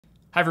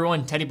Hi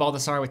everyone, Teddy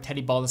Baldassarre with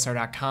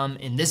TeddyBaldassarre.com.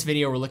 In this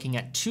video, we're looking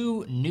at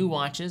two new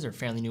watches, or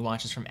fairly new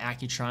watches from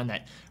Accutron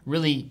that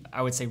really,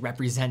 I would say,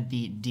 represent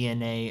the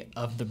DNA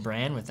of the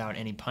brand without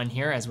any pun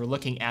here, as we're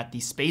looking at the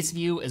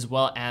Spaceview as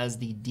well as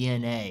the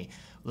DNA,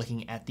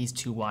 looking at these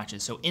two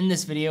watches. So in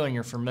this video, and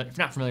if you're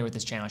not familiar with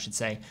this channel, I should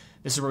say,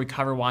 this is where we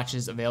cover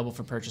watches available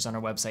for purchase on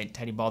our website,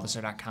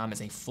 TeddyBaldassarre.com,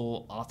 as a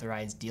full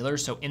authorized dealer.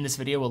 So in this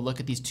video, we'll look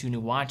at these two new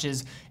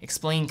watches,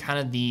 explain kind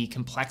of the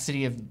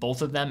complexity of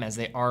both of them, as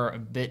they are a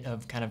bit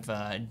of kind of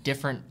a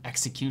different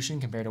execution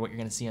compared to what you're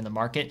gonna see on the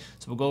market.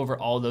 So we'll go over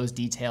all those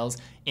details.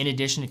 In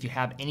addition, if you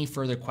have any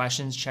further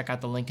questions, check out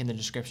the link in the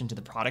description to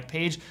the product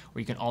page, where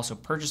you can also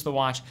purchase the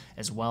watch,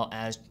 as well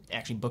as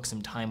actually book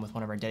some time with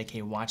one of our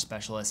dedicated watch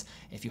specialists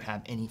if you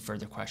have any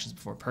further questions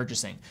before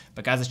purchasing.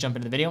 But guys, let's jump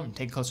into the video and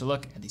take a closer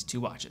look at these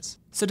two watches.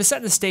 So to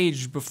set the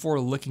stage before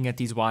looking at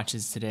these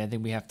watches today, I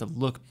think we have to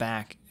look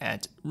back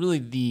at really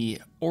the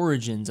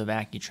origins of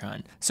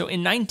Accutron. So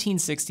in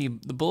 1960,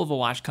 the Bulova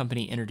Watch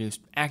Company introduced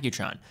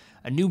Accutron,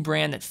 a new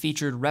brand that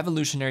featured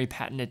revolutionary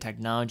patented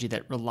technology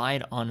that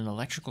relied on an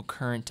electrical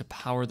current to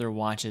power their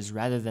watches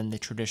rather than the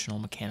traditional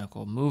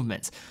mechanical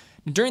movements.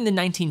 During the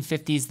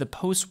 1950s, the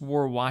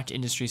post-war watch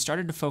industry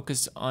started to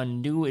focus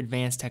on new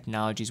advanced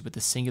technologies with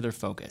a singular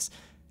focus: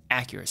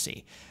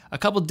 accuracy. A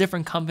couple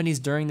different companies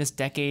during this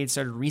decade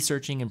started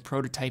researching and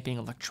prototyping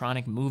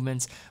electronic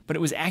movements, but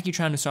it was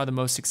Accutron who saw the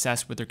most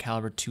success with their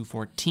caliber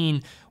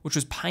 214, which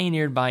was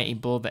pioneered by a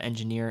Bulova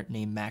engineer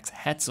named Max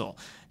Hetzel.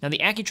 Now, the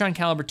Accutron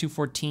caliber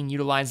 214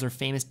 utilized their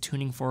famous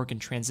tuning fork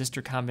and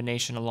transistor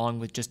combination along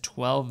with just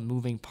 12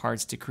 moving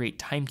parts to create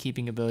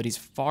timekeeping abilities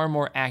far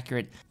more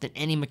accurate than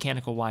any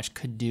mechanical watch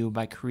could do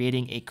by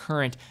creating a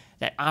current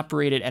that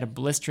operated at a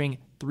blistering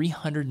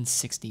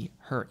 360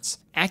 hertz.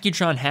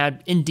 Accutron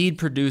had indeed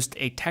produced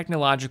a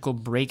technological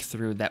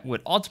breakthrough that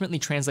would ultimately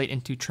translate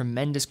into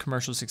tremendous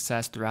commercial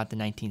success throughout the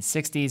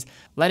 1960s,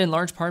 led in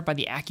large part by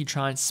the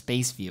Accutron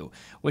Spaceview,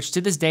 which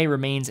to this day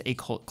remains a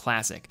cult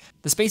classic.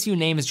 The Spaceview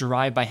name is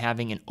derived by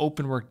having an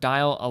open work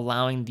dial,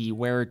 allowing the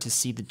wearer to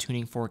see the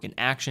tuning fork in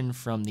action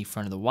from the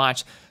front of the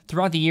watch.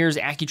 Throughout the years,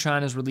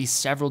 Accutron has released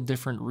several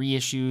different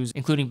reissues,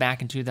 including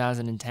back in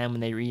 2010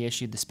 when they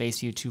reissued the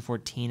Spaceview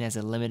 214 as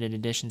a limited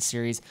edition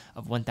series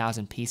of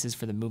 1,000 pieces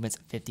for the movement's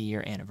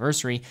 50-year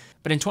anniversary.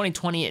 But in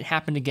 2020, it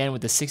happened again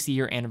with the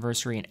 60-year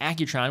anniversary, and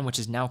Accutron, which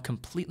is now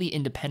completely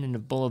independent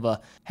of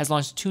Bulova, has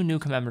launched two new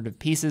commemorative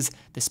pieces,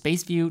 the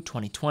Spaceview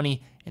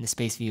 2020 and the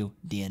Spaceview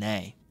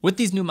DNA. With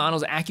these new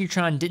models,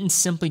 Accutron didn't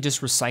simply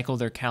just recycle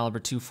their caliber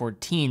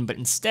 214, but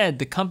instead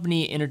the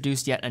company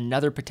introduced yet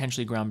another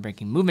potentially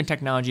groundbreaking movement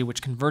technology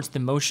which converts the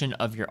motion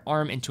of your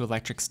arm into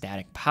electric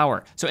static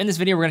power. So in this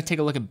video, we're going to take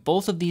a look at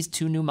both of these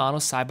two new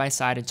models side by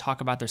side and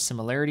talk about their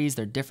similarities,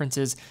 their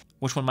differences,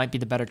 which one might be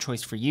the better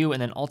choice for you, and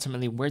then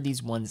ultimately where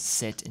these ones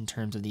sit in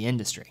terms of the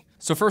industry.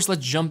 So first,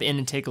 let's jump in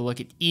and take a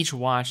look at each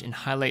watch and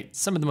highlight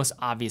some of the most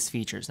obvious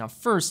features. Now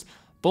first,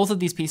 both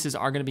of these pieces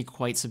are going to be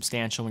quite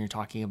substantial when you're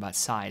talking about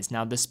size.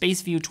 Now, the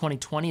Spaceview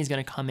 2020 is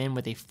going to come in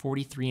with a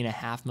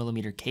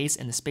 43.5mm case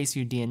and the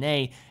Spaceview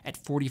DNA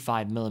at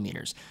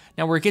 45mm.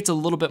 Now, where it gets a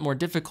little bit more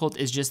difficult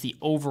is just the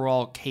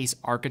overall case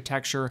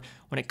architecture.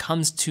 When it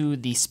comes to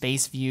the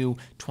Spaceview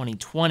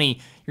 2020,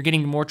 you're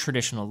getting more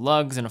traditional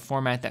lugs in a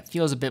format that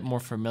feels a bit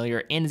more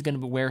familiar and is going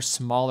to wear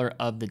smaller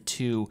of the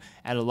two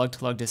at a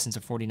lug-to-lug distance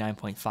of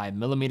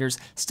 49.5mm,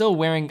 still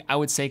wearing, I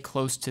would say,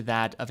 close to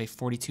that of a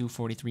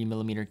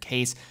 43mm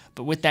case,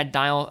 but with that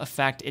dial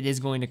effect, it is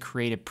going to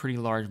create a pretty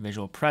large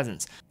visual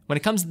presence. When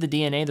it comes to the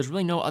DNA, there's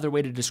really no other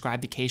way to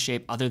describe the case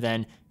shape other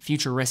than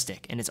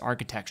futuristic in its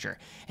architecture.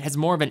 It has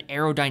more of an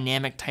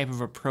aerodynamic type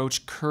of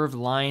approach, curved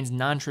lines,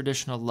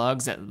 non-traditional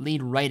lugs that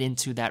lead right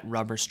into that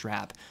rubber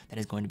strap that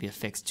is going to be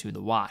affixed to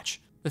the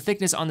watch. The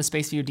thickness on the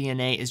Spaceview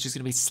DNA is just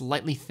going to be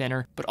slightly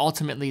thinner, but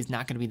ultimately it's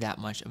not going to be that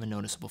much of a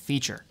noticeable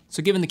feature.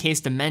 So given the case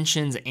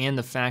dimensions and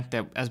the fact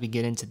that as we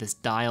get into this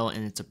dial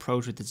and its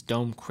approach with its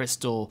dome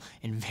crystal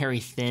and very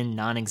thin,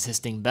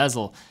 non-existing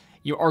bezel,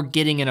 you are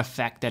getting an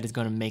effect that is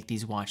going to make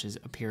these watches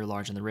appear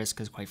large on the wrist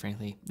because, quite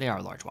frankly, they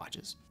are large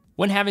watches.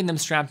 When having them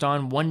strapped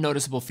on, one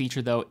noticeable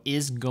feature, though,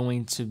 is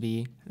going to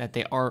be that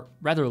they are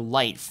rather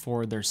light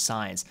for their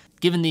size.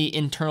 Given the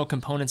internal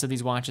components of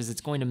these watches,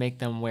 it's going to make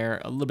them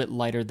wear a little bit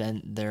lighter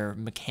than their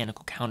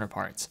mechanical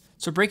counterparts.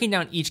 So breaking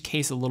down each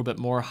case a little bit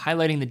more,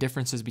 highlighting the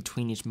differences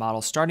between each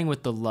model, starting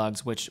with the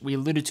lugs, which we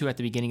alluded to at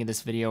the beginning of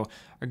this video,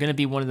 are going to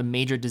be one of the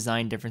major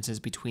design differences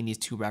between these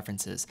two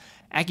references.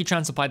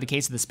 Accutron supplied the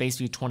case of the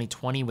Spaceview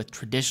 2020 with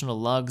traditional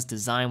lugs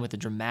designed with a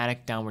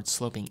dramatic downward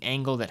sloping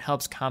angle that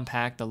helps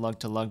compact the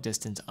lug-to-lug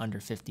distance under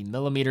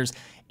 50mm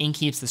and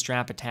keeps the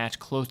strap attached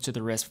close to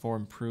the wrist for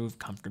improved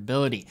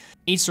comfortability.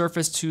 Each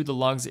surface to the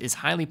lugs is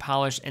highly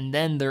polished, and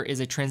then there is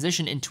a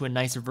transition into a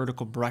nicer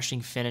vertical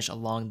brushing finish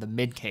along the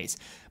mid case.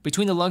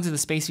 Between the lugs of the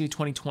Spaceview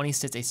 2020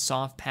 sits a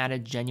soft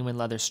padded genuine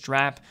leather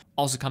strap,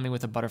 also coming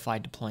with a butterfly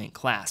deployant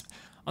clasp.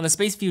 On the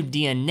Spaceview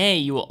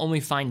DNA, you will only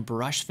find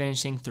brush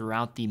finishing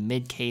throughout the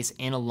mid case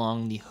and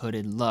along the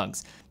hooded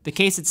lugs. The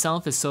case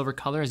itself is silver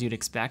color, as you'd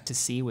expect to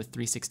see with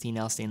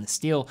 316L stainless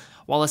steel,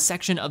 while a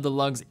section of the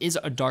lugs is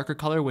a darker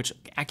color, which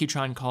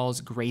Accutron calls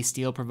gray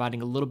steel,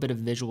 providing a little bit of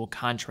visual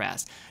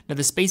contrast. Now,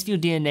 the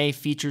Spaceview DNA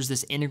features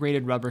this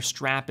integrated rubber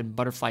strap and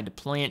butterfly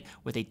deployant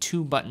with a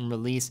 2-button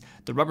release.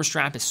 The rubber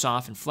strap is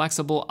soft and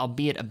flexible,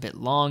 albeit a bit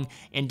long,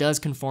 and does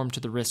conform to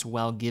the wrist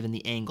well given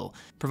the angle,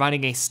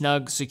 providing a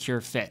snug,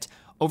 secure fit.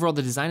 Overall,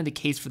 the design of the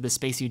case for the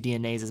Spaceview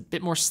DNAs is a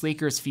bit more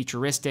sleeker, it's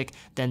futuristic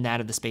than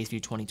that of the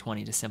Spaceview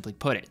 2020, to simply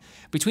put it.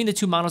 Between the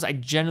two models, I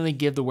generally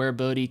give the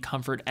wearability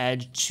comfort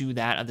edge to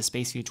that of the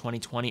Spaceview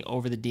 2020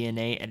 over the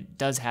DNA, and it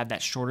does have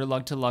that shorter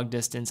lug-to-lug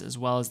distance, as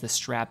well as the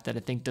strap that I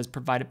think does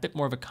provide a bit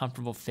more of a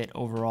comfortable fit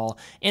overall,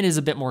 and is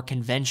a bit more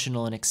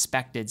conventional and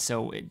expected,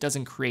 so it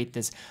doesn't create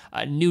this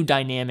new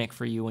dynamic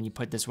for you when you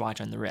put this watch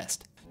on the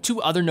wrist. Two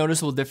other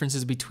noticeable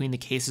differences between the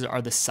cases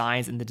are the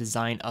size and the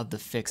design of the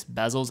fixed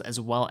bezels, as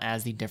well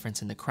as the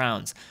difference in the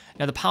crowns.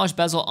 Now, the polished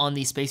bezel on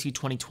the Spaceview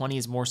 2020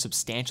 is more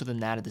substantial than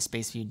that of the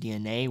Spaceview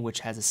DNA, which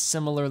has a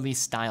similarly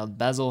styled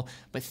bezel,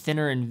 but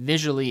thinner, and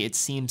visually it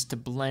seems to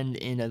blend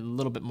in a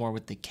little bit more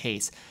with the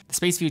case. The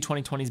Spaceview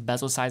 2020's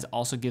bezel size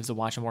also gives the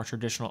watch a more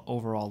traditional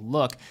overall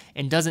look,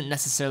 and doesn't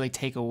necessarily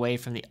take away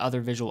from the other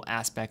visual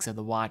aspects of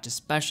the watch,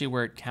 especially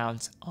where it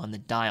counts on the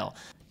dial.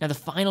 Now, the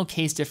final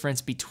case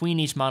difference between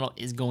each model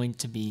is going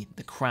to be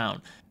the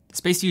crown. The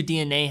Spaceview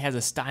DNA has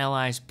a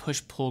stylized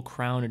push-pull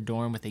crown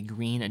adorned with a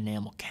green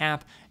enamel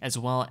cap, as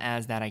well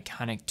as that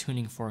iconic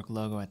tuning fork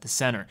logo at the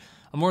center.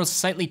 A more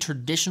slightly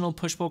traditional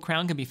push-pull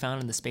crown can be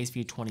found in the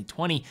Spaceview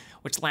 2020,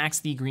 which lacks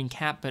the green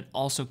cap but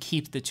also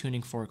keeps the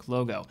tuning fork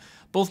logo.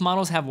 Both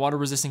models have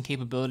water-resistant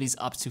capabilities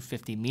up to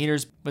 50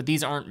 meters, but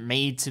these aren't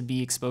made to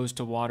be exposed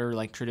to water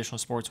like traditional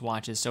sports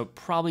watches, so it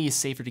probably is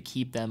safer to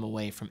keep them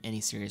away from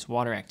any serious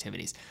water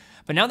activities.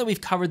 But now that we've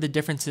covered the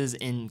differences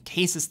in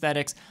case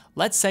aesthetics,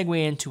 let's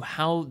segue into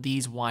how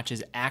these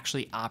watches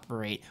actually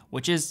operate,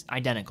 which is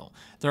identical.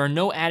 There are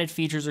no added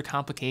features or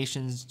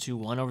complications to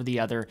one over the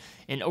other.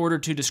 In order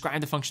to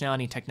describe the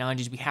functionality and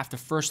technologies, we have to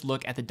first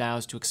look at the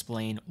dials to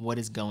explain what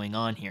is going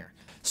on here.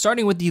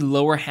 Starting with the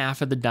lower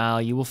half of the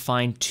dial, you will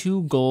find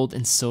two gold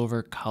and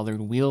silver colored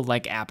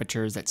wheel-like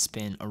apertures that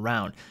spin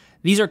around.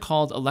 These are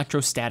called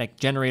electrostatic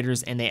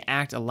generators, and they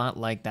act a lot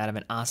like that of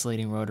an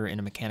oscillating rotor in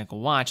a mechanical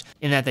watch,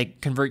 in that they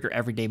convert your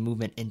everyday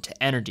movement into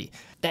energy.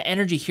 That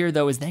energy here,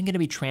 though, is then going to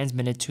be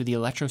transmitted to the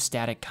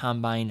electrostatic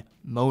combine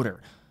motor,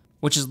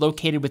 which is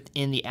located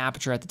within the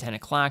aperture at the 10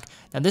 o'clock.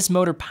 Now, this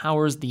motor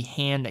powers the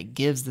hand that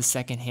gives the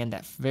second hand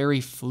that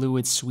very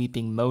fluid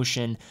sweeping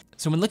motion.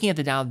 So when looking at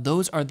the dial,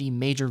 those are the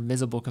major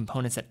visible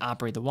components that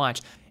operate the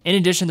watch. In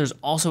addition, there's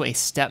also a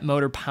step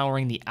motor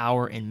powering the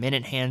hour and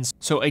minute hands,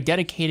 so a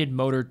dedicated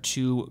motor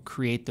to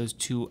create those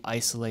two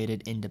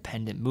isolated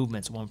independent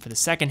movements, one for the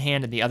second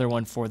hand and the other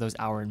one for those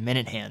hour and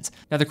minute hands.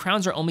 Now, the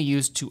crowns are only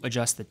used to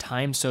adjust the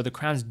time, so the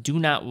crowns do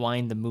not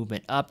wind the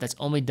movement up. That's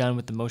only done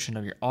with the motion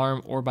of your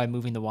arm or by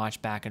moving the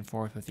watch back and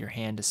forth with your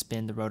hand to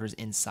spin the rotors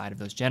inside of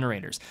those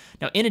generators.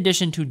 Now, in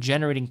addition to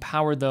generating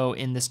power, though,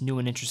 in this new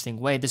and interesting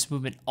way, this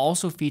movement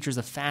also features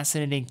a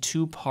fascinating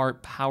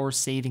two-part power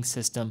saving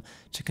system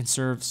to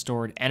conserve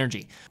stored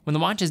energy. When the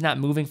watch is not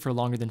moving for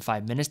longer than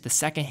 5 minutes, the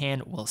second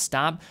hand will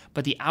stop,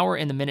 but the hour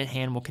and the minute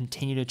hand will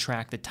continue to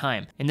track the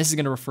time. And this is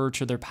going to refer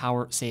to their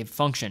power save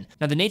function.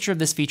 Now, the nature of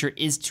this feature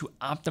is to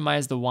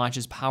optimize the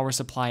watch's power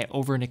supply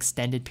over an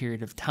extended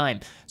period of time.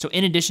 So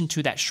in addition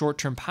to that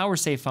short-term power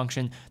save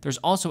function, there's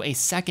also a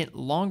second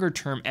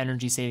longer-term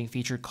energy saving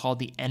feature called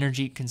the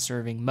energy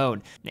conserving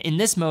mode. In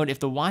this mode, if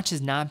the watch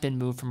has not been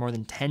moved for more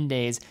than 10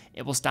 days,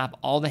 it will stop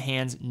all the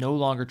hands no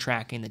longer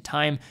tracking the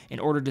time in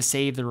order to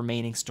save the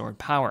remaining stored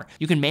power.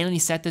 You can manually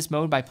set this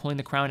mode by pulling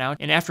the crown out,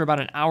 and after about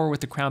an hour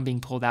with the crown being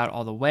pulled out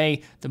all the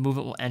way, the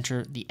movement will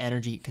enter the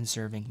energy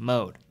conserving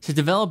mode. To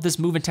develop this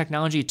movement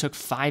technology, it took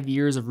 5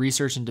 years of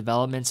research and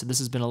development, so this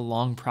has been a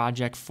long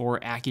project for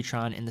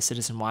Accutron and the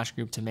Citizen Watch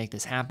Group to make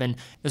this happen.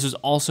 This was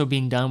also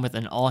being done with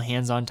an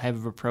all-hands-on type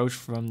of approach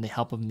from the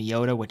help of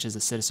Miyota, which is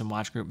a Citizen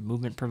Watch Group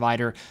movement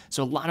provider.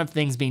 So a lot of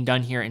things being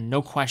done here, and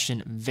no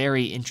question,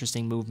 very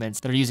interesting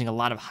movements that are using a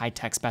lot of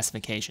high-tech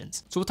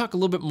specifications. So we'll talk a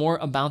little bit more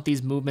about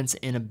these movements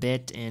in a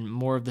bit and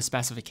more of the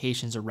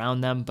specifications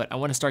around them, but I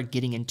want to start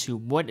getting into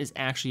what is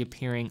actually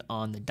appearing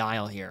on the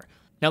dial here.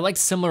 Now, like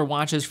similar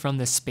watches from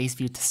the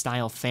Spaceview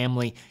style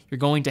family, you're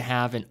going to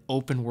have an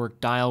open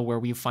work dial where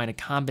we find a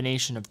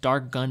combination of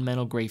dark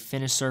gunmetal gray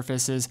finish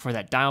surfaces for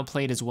that dial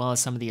plate, as well as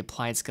some of the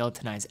applied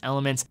skeletonized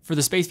elements. For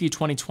the Spaceview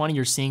 2020,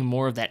 you're seeing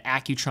more of that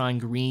Accutron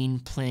green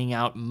playing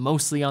out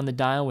mostly on the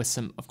dial with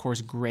some, of course,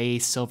 gray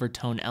silver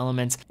tone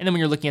elements. And then when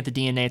you're looking at the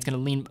DNA, it's going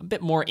to lean a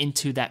bit more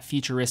into that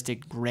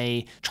futuristic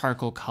gray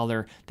charcoal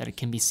color that it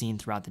can be seen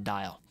throughout the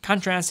dial.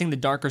 Contrasting the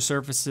darker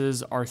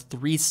surfaces are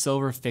 3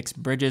 silver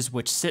fixed bridges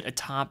which sit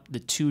atop the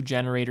 2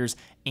 generators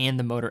and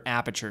the motor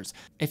apertures.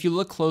 If you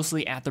look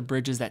closely at the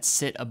bridges that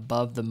sit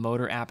above the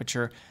motor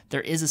aperture,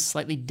 there is a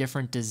slightly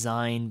different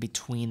design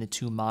between the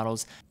two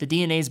models. The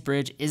DNA's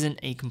bridge isn't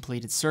a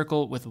completed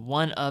circle with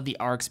one of the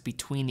arcs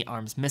between the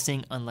arms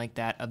missing, unlike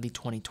that of the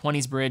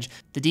 2020's bridge.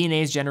 The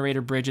DNA's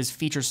generator bridges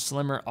feature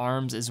slimmer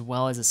arms as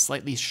well as a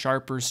slightly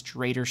sharper,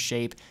 straighter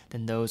shape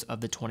than those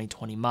of the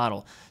 2020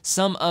 model.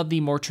 Some of the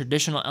more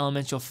traditional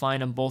elements you'll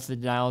find on both of the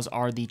dials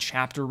are the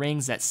chapter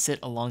rings that sit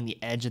along the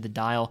edge of the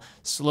dial,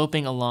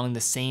 sloping along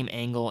the same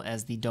angle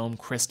as the dome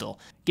crystal,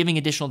 giving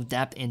additional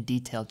depth and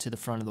detail to the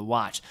front of the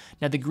watch.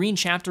 Now, the green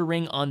chapter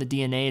ring on the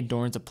DNA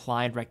adorns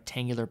applied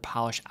rectangular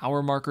polished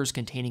hour markers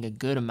containing a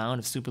good amount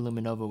of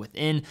superluminova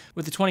within.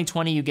 With the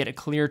 2020, you get a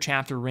clear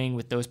chapter ring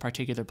with those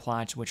particular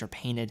plots which are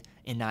painted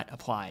and not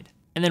applied.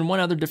 And then one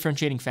other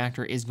differentiating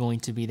factor is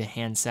going to be the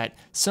handset.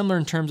 Similar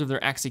in terms of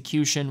their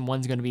execution,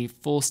 one's going to be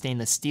full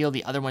stainless steel,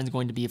 the other one's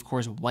going to be, of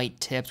course, white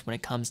tipped when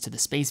it comes to the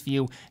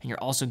Spaceview, and you're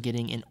also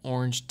getting an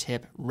orange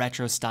tip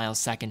retro style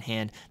second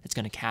hand that's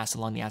going to cast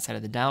along the outside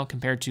of the dial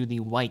compared to the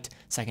white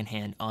second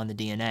hand on the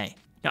DNA.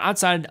 Now,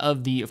 outside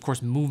of the, of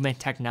course, movement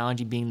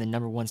technology being the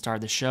 #1 star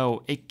of the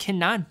show, it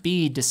cannot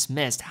be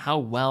dismissed how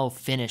well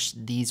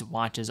finished these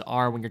watches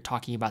are when you're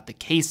talking about the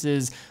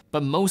cases,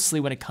 but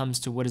mostly when it comes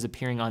to what is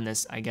appearing on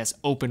this, I guess,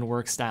 open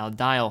work style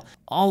dial.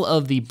 All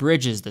of the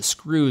bridges, the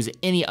screws,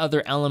 any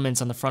other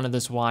elements on the front of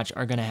this watch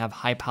are going to have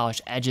high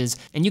polished edges,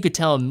 and you could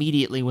tell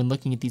immediately when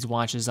looking at these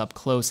watches up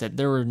close that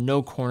there were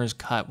no corners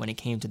cut when it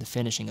came to the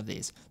finishing of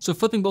these. So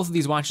flipping both of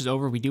these watches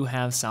over, we do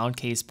have solid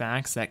case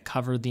backs that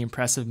cover the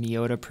impressive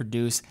Miyota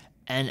produced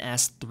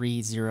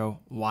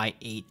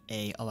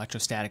NS30Y8A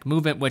electrostatic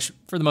movement, which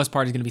for the most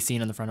part is going to be seen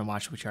on the front of the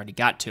watch, which you already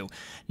got to.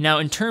 Now,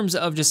 in terms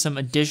of just some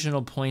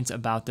additional points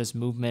about this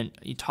movement,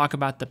 you talk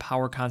about the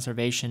power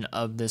conservation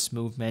of this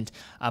movement,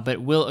 but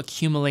it will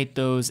accumulate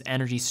those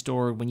energy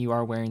stored when you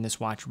are wearing this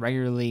watch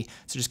regularly,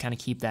 so just kind of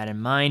keep that in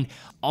mind.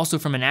 Also,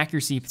 from an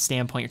accuracy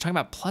standpoint, you're talking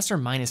about plus or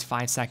minus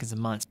 5 seconds a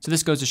month. So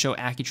this goes to show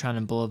Accutron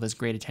and Bulova's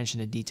great attention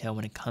to detail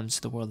when it comes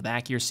to the world of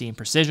accuracy and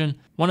precision.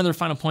 One other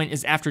final point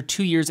is after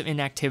 2 years of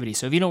inactivity.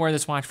 So if you don't wear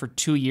this watch for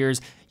 2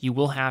 years, you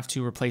will have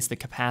to replace the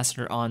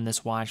capacitor on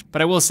this watch.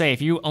 But I will say,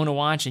 if you own a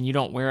watch and you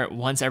don't wear it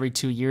once every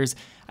 2 years,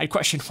 I'd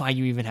question why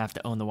you even have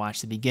to own the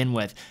watch to begin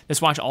with.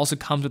 This watch also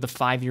comes with a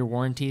 5-year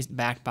warranty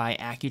backed by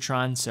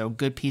Accutron, so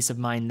good peace of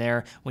mind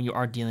there when you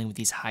are dealing with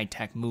these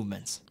high-tech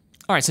movements.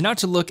 All right, so now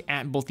to look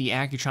at both the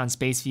Accutron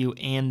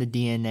Spaceview and the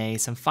DNA,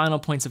 some final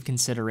points of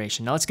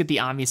consideration. Now let's get the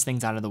obvious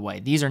things out of the way.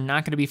 These are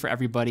not going to be for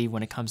everybody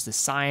when it comes to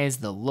size,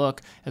 the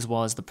look, as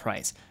well as the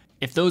price.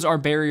 If those are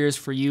barriers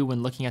for you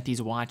when looking at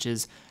these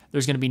watches,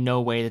 there's going to be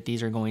no way that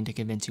these are going to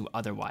convince you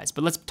otherwise.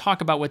 But let's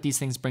talk about what these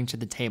things bring to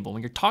the table.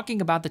 When you're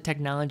talking about the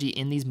technology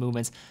in these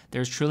movements,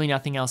 there's truly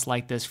nothing else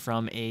like this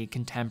from a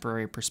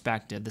contemporary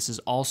perspective. This is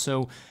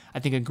also, I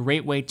think, a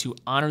great way to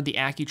honor the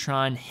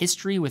Accutron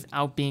history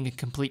without being a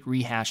complete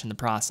rehash in the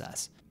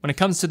process. When it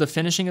comes to the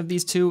finishing of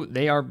these two,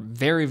 they are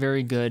very,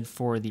 very good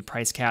for the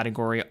price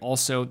category.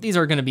 Also, these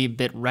are going to be a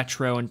bit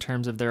retro in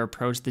terms of their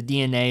approach. The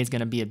DNA is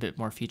going to be a bit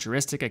more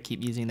futuristic. I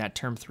keep using that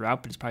term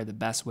throughout, but it's probably the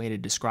best way to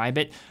describe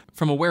it.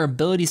 From a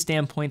wearability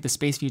standpoint, the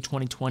Spaceview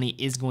 2020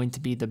 is going to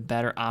be the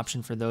better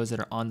option for those that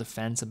are on the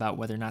fence about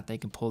whether or not they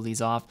can pull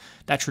these off.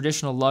 That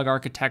traditional lug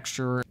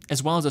architecture,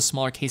 as well as a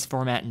smaller case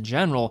format in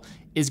general,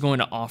 is going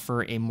to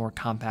offer a more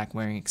compact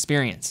wearing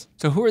experience.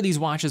 So who are these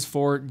watches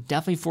for?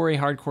 Definitely for a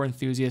hardcore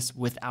enthusiast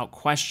without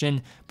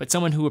question, but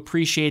someone who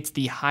appreciates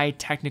the high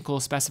technical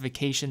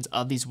specifications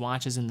of these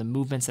watches and the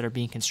movements that are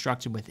being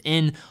constructed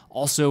within.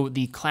 Also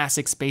the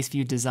classic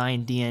Spaceview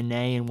design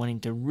DNA and wanting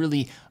to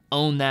really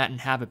own that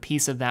and have a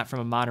piece of that from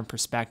a modern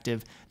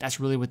perspective.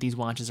 That's really what these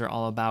watches are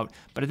all about.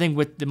 But I think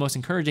what the most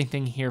encouraging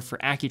thing here for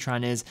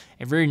Accutron is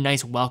a very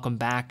nice welcome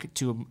back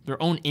to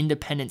their own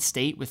independent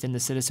state within the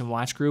Citizen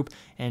Watch Group.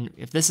 And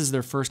if this is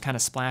their first kind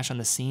of splash on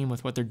the scene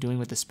with what they're doing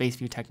with the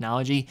Spaceview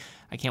technology,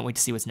 I can't wait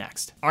to see what's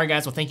next. All right,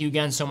 guys, well, thank you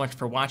again so much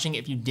for watching.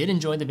 If you did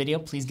enjoy the video,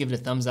 please give it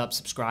a thumbs up,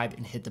 subscribe,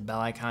 and hit the bell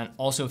icon.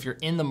 Also, if you're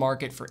in the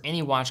market for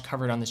any watch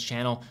covered on this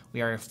channel, we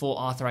are a full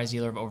authorized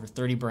dealer of over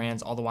 30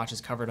 brands. All the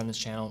watches covered on this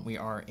channel, we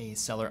are a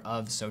seller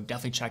of, so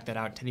definitely check that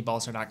out.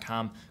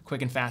 TeddyBaldassarre.com.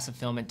 Quick and fast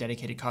fulfillment,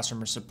 dedicated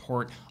customer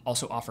support.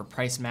 Also offer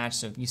price match,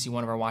 so if you see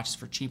one of our watches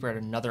for cheaper at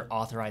another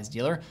authorized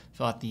dealer,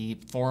 fill out the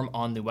form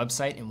on the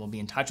website and we'll be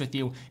in touch with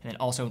you. And then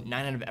also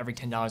 9 out of every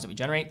 $10 that we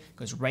generate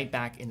goes right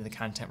back into the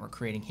content we're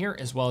creating here,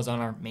 as well as on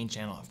our main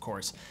channel, of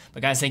course.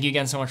 But guys, thank you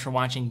again so much for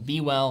watching. Be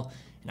well,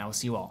 and I will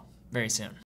see you all very soon.